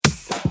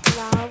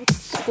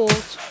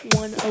LoudSports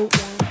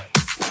 101.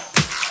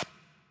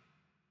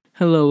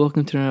 Hello,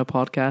 welcome to another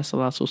podcast of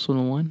LoudSports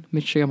 101.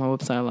 Make sure you check out my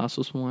website,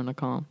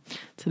 LoudSports101.com.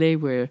 Today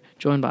we're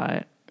joined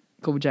by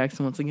Kobe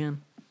Jackson once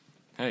again.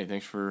 Hey,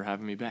 thanks for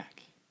having me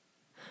back.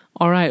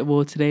 All right,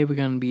 well, today we're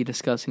going to be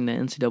discussing the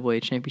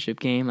NCAA championship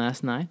game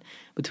last night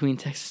between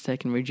Texas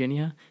Tech and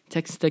Virginia.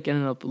 Texas Tech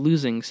ended up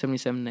losing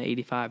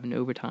 77-85 in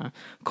overtime.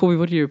 Kobe,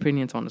 what are your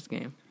opinions on this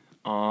game?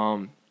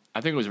 I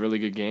think it was a really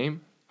good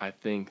game. I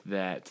think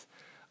that,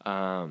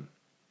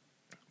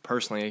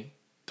 personally,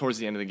 towards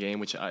the end of the game,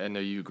 which I know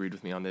you agreed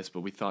with me on this,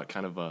 but we thought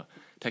kind of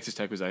Texas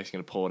Tech was actually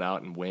going to pull it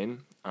out and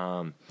win.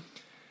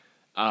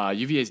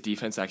 UVA's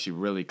defense actually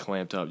really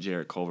clamped up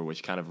Jarrett Culver,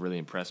 which kind of really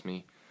impressed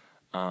me.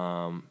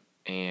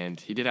 And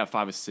he did have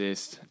 5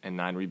 assists and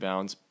 9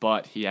 rebounds,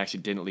 but he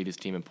actually didn't lead his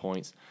team in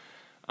points.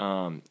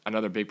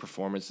 Another big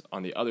performance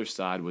on the other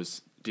side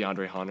was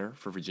DeAndre Hunter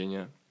for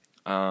Virginia.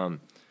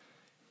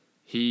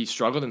 He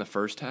struggled in the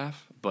first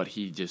half, but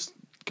he just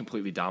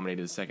completely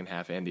dominated the second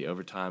half and the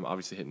overtime,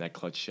 obviously hitting that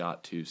clutch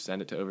shot to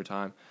send it to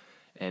overtime.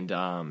 And,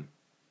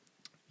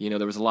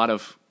 there was a lot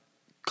of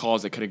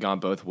calls that could have gone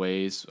both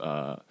ways,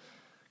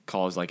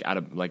 calls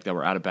that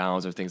were out of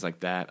bounds or things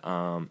like that.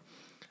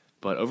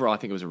 But overall, I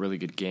think it was a really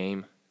good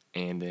game.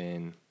 And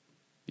then,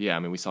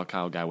 we saw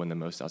Kyle Guy win the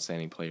most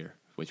outstanding player,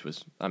 which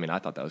was, I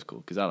thought that was cool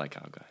because I like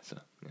Kyle Guy. So,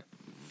 yeah.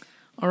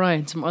 All right,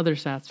 and some other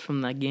stats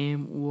from that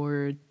game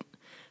were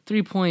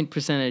 3-point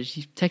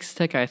percentage. Texas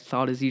Tech, I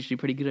thought, is usually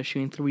pretty good at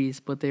shooting threes,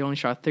 but they only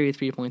shot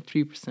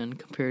 33.3%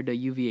 compared to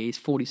UVA's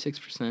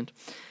 46%.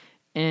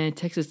 And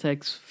Texas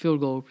Tech's field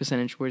goal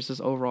percentage was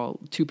just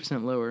overall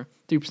 3%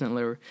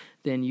 lower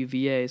than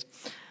UVA's.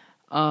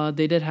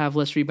 They did have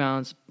less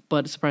rebounds,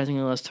 but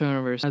surprisingly less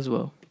turnovers as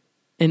well.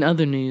 In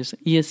other news,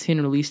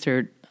 ESPN released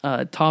their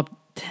top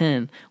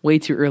 10 way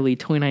too early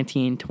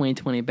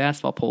 2019-2020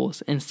 basketball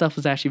polls, and stuff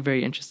was actually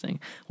very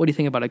interesting. What do you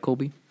think about it,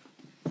 Colby?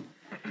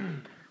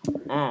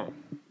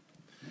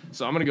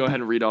 So I'm going to go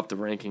ahead and read off the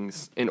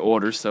rankings in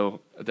order.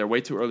 So their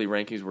way too early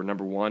rankings were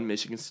number 1,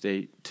 Michigan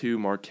State, 2,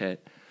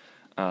 Marquette,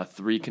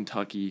 3,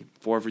 Kentucky,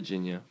 4,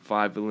 Virginia,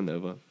 5,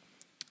 Villanova,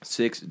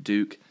 6,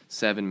 Duke,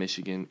 7,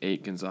 Michigan,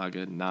 8,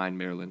 Gonzaga, 9,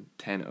 Maryland,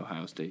 10,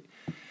 Ohio State.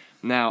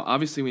 Now,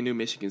 obviously, we knew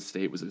Michigan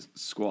State was a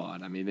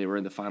squad. They were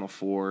in the Final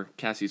Four.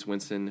 Cassius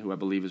Winston, who I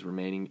believe is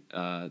remaining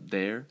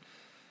there.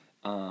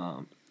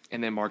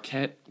 And then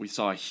Marquette, we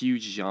saw a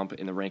huge jump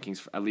in the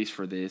rankings, at least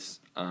for this.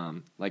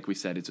 Like we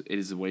said, it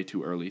is way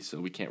too early, so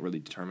we can't really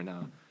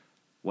determine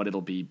what it'll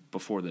be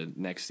before the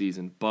next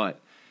season. But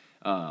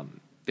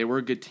they were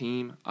a good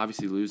team,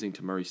 obviously losing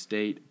to Murray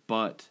State,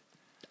 but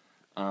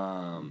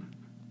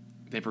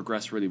they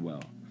progressed really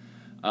well.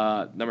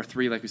 Number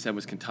 3, like we said,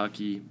 was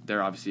Kentucky.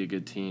 They're obviously a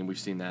good team. We've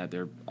seen that.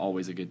 They're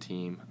always a good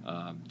team.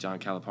 John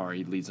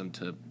Calipari leads them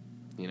to,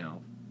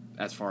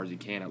 as far as he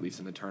can, at least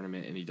in the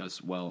tournament, and he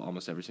does well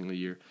almost every single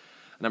year.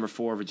 Number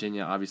 4,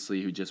 Virginia,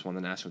 obviously, who just won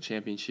the national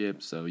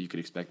championship, so you could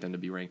expect them to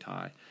be ranked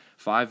high.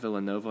 5,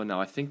 Villanova.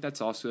 Now, I think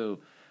that's also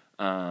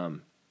a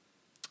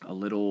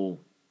little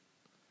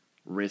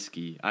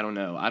risky. I don't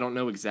know. I don't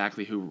know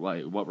exactly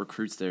what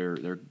recruits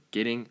they're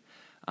getting.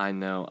 I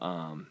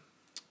know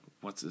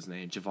what's his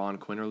name, Javon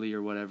Quinterly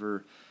or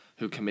whatever,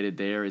 who committed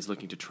there, is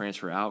looking to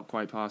transfer out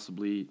quite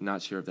possibly.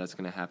 Not sure if that's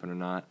going to happen or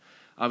not.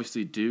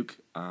 Obviously, Duke,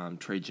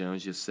 Trey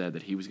Jones just said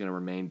that he was going to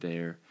remain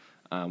there,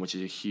 which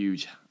is a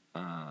huge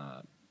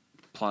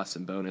plus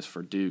and bonus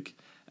for Duke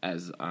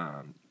as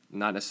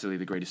not necessarily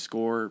the greatest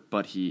scorer,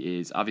 but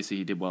he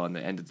did well in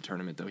the end of the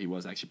tournament, though he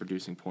was actually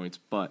producing points,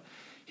 but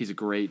he's a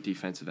great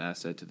defensive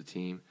asset to the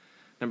team.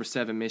 Number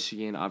 7,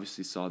 Michigan,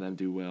 obviously saw them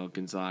do well.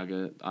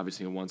 Gonzaga,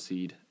 obviously a 1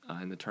 seed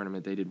in the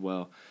tournament, they did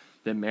well.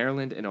 Then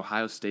Maryland and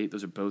Ohio State,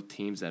 those are both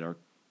teams that are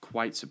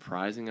quite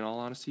surprising in all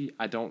honesty.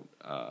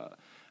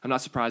 I'm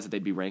not surprised that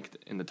they'd be ranked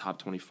in the top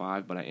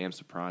 25, but I am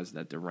surprised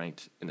that they're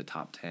ranked in the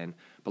top 10.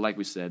 But like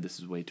we said, this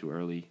is way too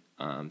early,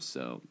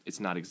 so it's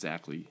not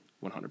exactly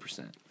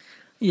 100%.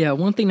 Yeah,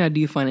 one thing I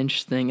do find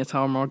interesting is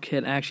how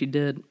Marquette actually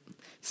did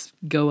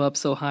go up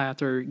so high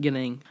after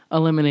getting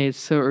eliminated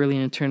so early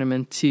in the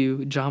tournament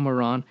to John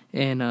Moran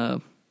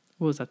and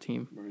what was that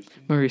team?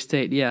 Murray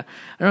State, yeah.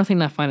 Another thing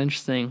that I find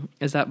interesting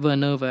is that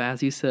Villanova,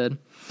 as you said,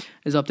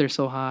 is up there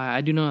so high. I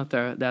do know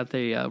that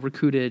they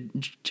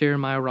recruited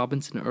Jeremiah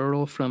Robinson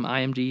Earl from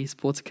IMG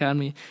Sports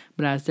Academy,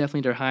 but that's definitely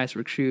their highest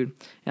recruit.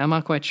 And I'm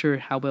not quite sure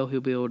how well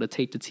he'll be able to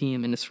take the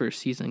team in his first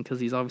season because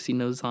he's obviously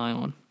no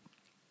Zion.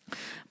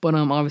 But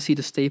obviously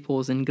the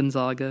staples in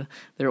Gonzaga,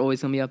 they're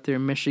always going to be up there.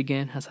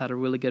 Michigan has had a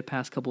really good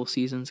past couple of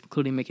seasons,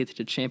 including making it to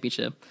the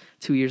championship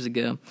 2 years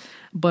ago.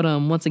 But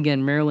once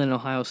again, Maryland and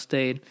Ohio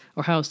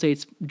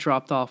State's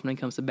dropped off when it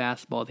comes to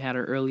basketball. They had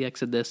an early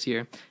exit this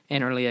year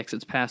and early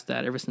exits past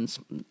that. Ever since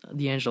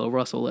D'Angelo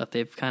Russell left,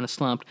 they've kind of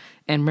slumped.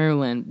 And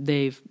Maryland,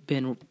 they've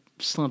been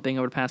slumping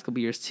over the past couple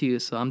of years too,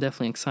 so I'm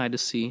definitely excited to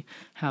see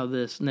how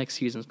this next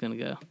season is going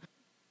to go.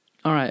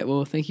 All right,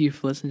 well, thank you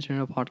for listening to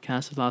our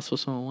podcast of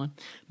LoudSports 101.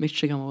 Make sure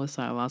to check out my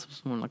website,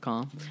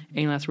 LoudSports101.com.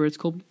 Any last words,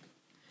 Colby?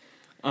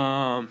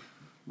 Well,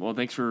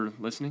 thanks for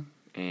listening,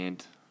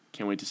 and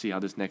can't wait to see how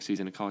this next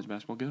season of college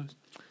basketball goes.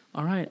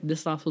 All right, this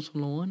is LoudSports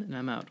 101, and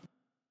I'm out.